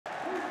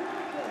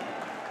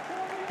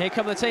Here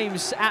come the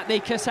teams at the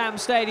Kassam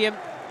Stadium.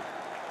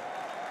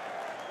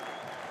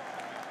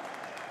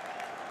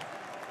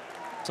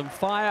 Some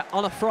fire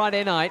on a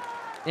Friday night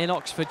in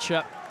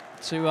Oxfordshire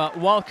to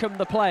welcome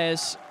the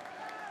players.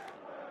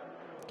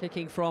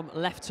 Kicking from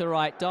left to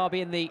right.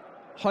 Derby in the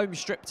home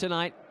strip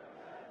tonight.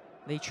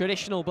 The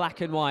traditional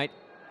black and white.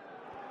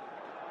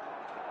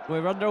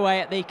 We're underway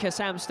at the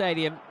Kassam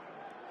Stadium.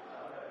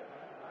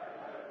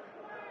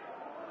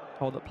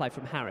 Hold up play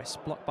from Harris,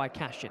 blocked by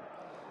Cashin.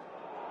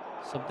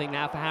 Something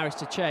now for Harris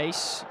to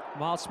chase.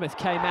 Wildsmith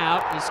came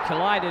out, he's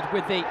collided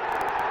with the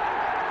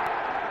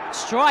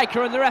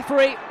striker, and the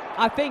referee,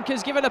 I think,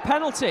 has given a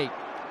penalty.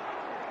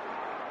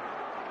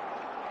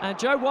 And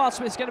Joe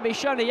Wildsmith's going to be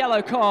shown a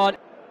yellow card.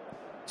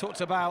 Talked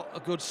about a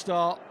good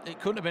start,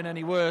 it couldn't have been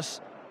any worse.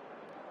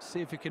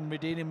 See if he can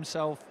redeem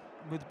himself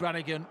with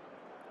Brannigan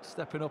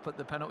stepping up at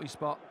the penalty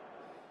spot.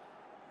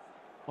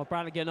 Well,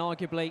 Brannigan,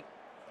 arguably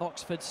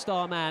Oxford's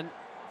star man.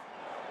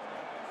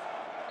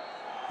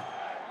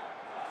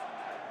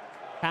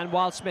 Can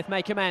Wildsmith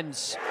make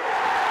amends?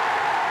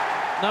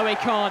 No, he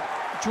can't.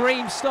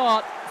 Dream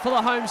start for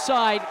the home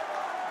side.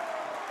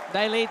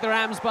 They lead the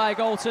Rams by a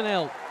goal to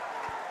nil.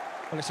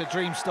 Well, it's a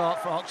dream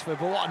start for Oxford,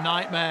 but what a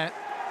nightmare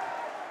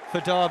for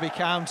Derby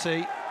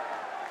County.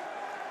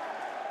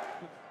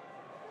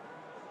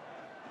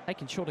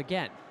 Taken short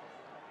again.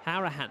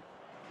 Harahan.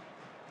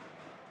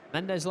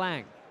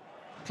 Mendes-Lang.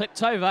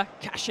 Clipped over.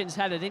 Cashin's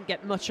header didn't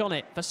get much on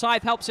it.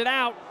 Forsyth helps it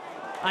out.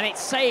 And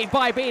it's saved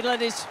by Beadle at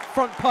his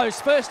front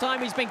post. First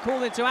time he's been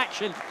called into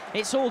action.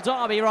 It's all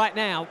Derby right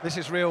now. This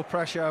is real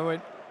pressure,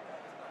 Owen.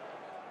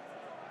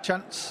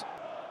 Chance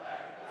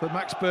for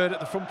Max Bird at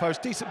the front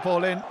post. Decent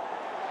ball in.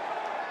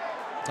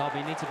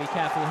 Derby need to be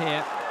careful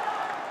here.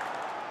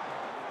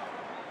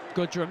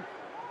 Goodrum.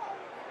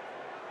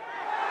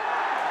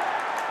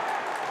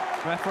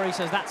 Referee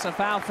says that's a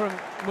foul from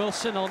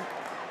Wilson on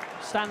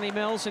Stanley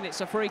Mills, and it's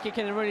a free kick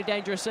in a really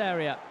dangerous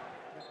area.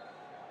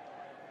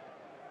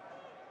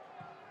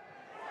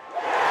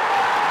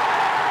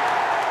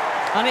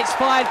 And it's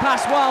fired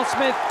past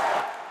Wildsmith.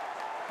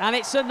 And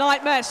it's a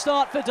nightmare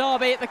start for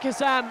Derby at the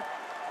Kassam.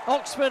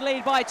 Oxford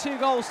lead by 2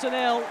 goals to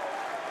nil.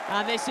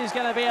 And this is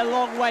going to be a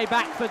long way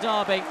back for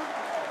Derby.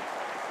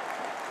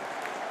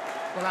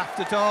 Well,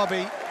 after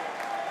Derby,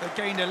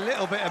 they gained a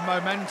little bit of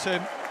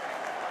momentum.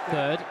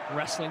 Third,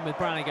 wrestling with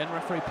Brannigan,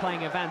 referee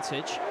playing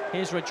advantage.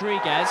 Here's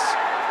Rodriguez,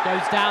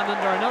 goes down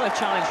under another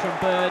challenge from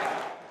Bird.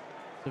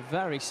 It's a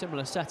very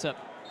similar setup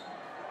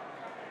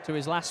to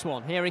his last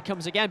one. Here he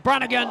comes again,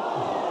 Brannigan!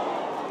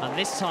 And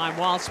this time,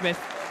 Wildsmith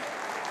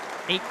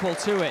equal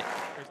to it.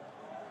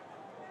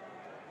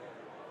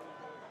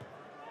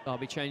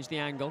 Derby changed the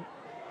angle.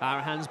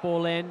 Harahan's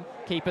ball in,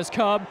 keeper's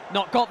come,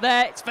 not got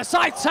there, it's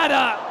Forsyth's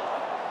header!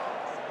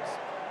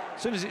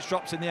 As soon as it's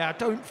dropped in the air, I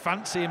don't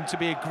fancy him to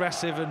be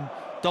aggressive and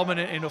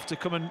dominant enough to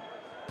come and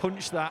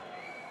punch that.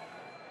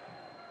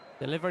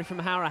 Delivery from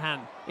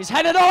Harahan is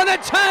headed on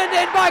and turned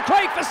in by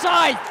Craig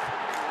Forsyth!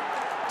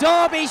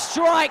 Derby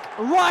strike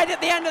right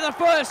at the end of the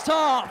first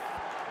half.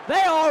 They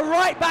are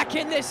right back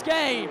in this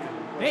game.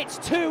 It's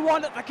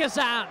 2-1 at the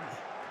Kassam.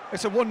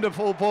 It's a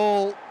wonderful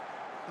ball,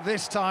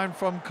 this time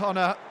from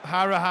Conor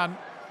Harahan.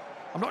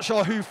 I'm not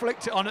sure who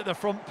flicked it on at the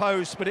front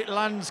post, but it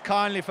lands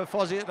kindly for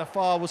Fozzie at the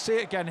far. We'll see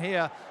it again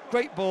here.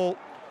 Great ball.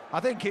 I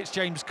think it's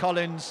James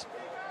Collins.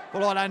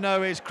 But all I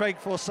know is Craig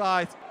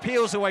Forsyth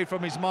peels away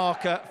from his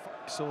marker.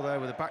 Saw there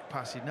with a back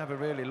pass, he never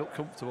really looked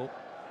comfortable.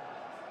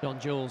 John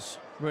Jules,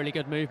 really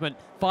good movement.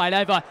 Fired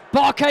over,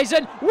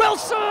 Barkhuizen,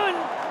 Wilson!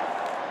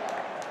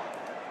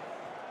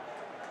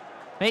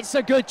 It's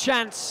a good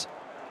chance.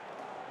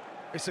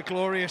 It's a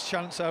glorious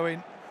chance,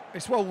 Owen.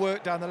 It's well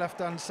worked down the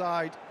left-hand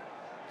side.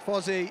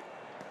 Fozzie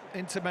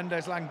into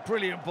Mendes-Lang,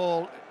 brilliant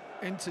ball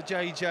into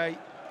JJ.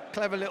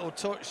 Clever little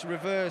touch,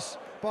 reverse.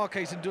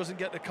 Barkhuizen doesn't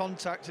get the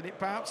contact and it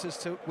bounces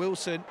to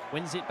Wilson.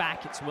 Wins it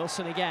back, it's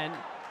Wilson again.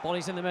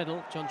 Body's in the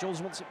middle, John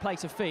Jules wants it play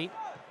to feet.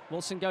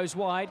 Wilson goes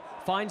wide,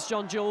 finds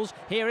John Jules.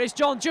 Here is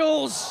John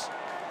Jules!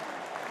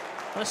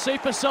 The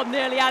super sub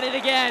nearly at it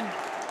again.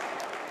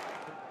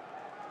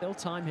 Still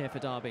time here for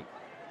Derby.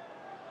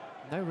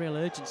 No real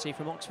urgency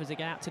from Oxford to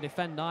get out to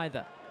defend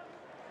either.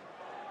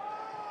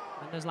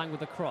 And there's Lang with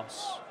the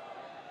cross.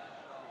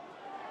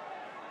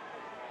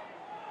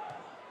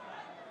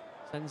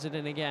 Sends it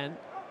in again.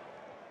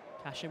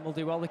 Cashin will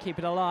do well to keep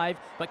it alive,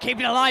 but keep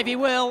it alive he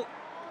will!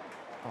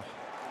 Oh.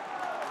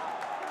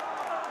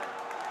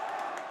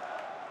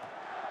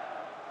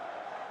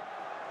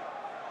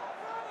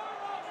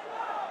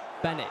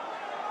 Bennett.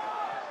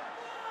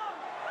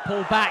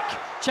 Pull back,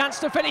 chance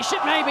to finish it,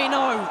 maybe,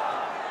 no!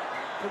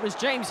 It was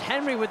James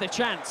Henry with the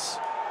chance.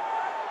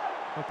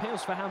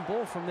 Appeals for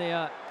handball from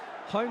the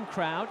home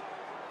crowd.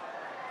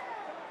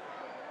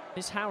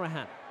 Is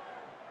Harahan.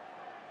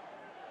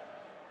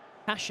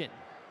 Cashin.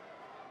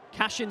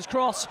 Cashin's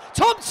cross,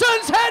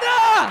 Thompson's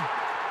header!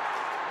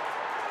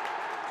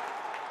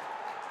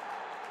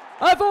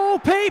 Of all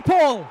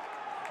people,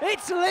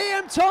 it's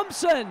Liam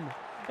Thompson.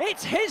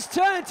 It's his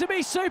turn to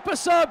be super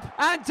sub,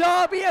 and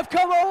Derby have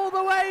come all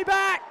the way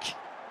back.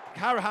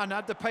 Harahan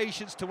had the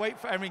patience to wait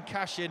for Erin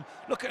Cashin.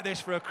 Look at this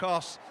for a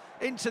cross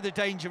into the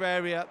danger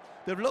area.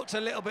 They've looked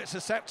a little bit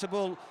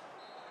susceptible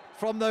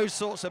from those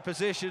sorts of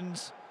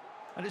positions,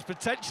 and it's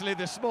potentially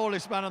the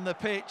smallest man on the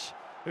pitch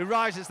who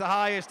rises the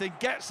highest and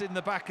gets in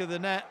the back of the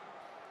net.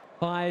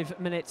 5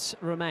 minutes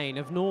remain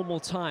of normal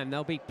time.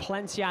 There'll be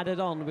plenty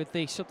added on with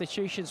the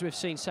substitutions we've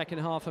seen second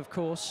half, of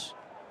course.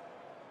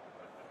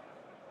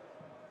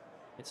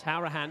 It's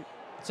Harahan.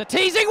 It's a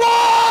teasing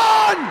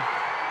one!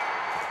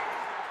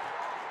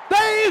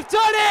 They've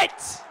done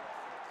it!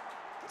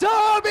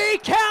 Derby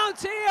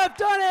County have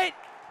done it!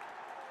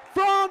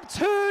 From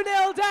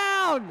 2-0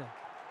 down,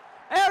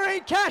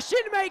 Erin Cashin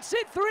makes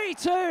it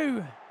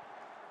 3-2.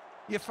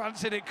 You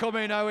fancied it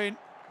coming, Owen.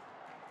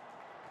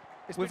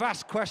 We've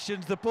asked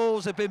questions, the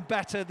balls have been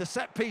better, the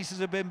set pieces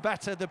have been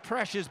better, the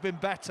pressure's been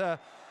better,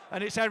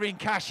 and it's Erin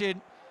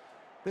Cashin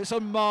that's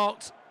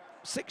unmarked,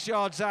 6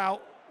 yards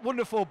out.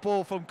 Wonderful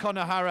ball from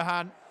Conor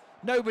Harahan.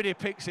 Nobody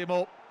picks him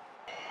up.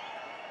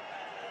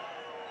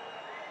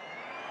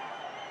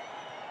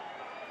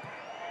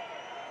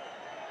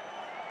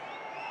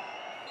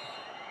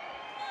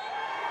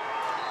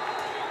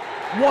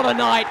 What a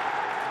night,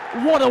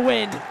 what a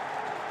win,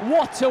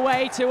 what a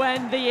way to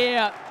end the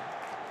year.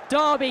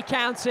 Derby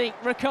County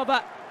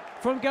recover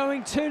from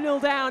going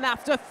 2-0 down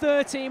after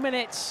 30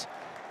 minutes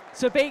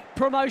to beat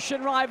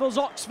promotion rivals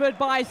Oxford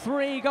by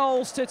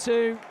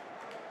 3-2.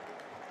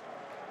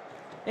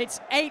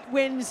 It's 8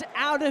 wins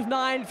out of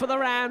 9 for the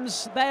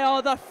Rams. They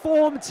are the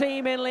form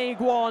team in League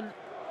One,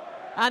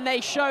 and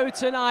they show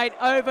tonight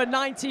over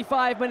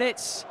 95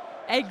 minutes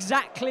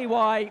exactly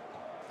why.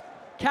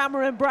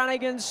 Cameron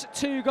Brannigan's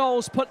 2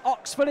 goals put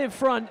Oxford in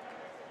front,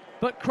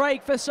 but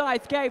Craig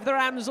Forsyth gave the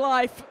Rams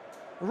life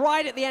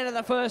right at the end of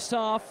the first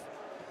half,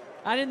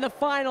 and in the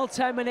final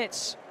 10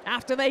 minutes,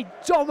 after they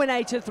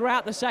dominated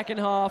throughout the second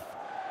half,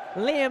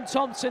 Liam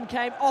Thompson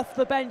came off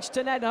the bench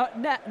to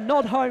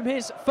nod home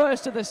his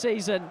first of the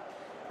season,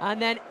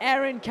 and then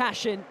Erin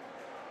Cashin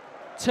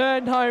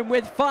turned home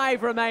with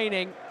 5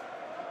 remaining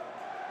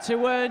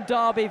to earn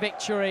Derby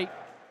victory.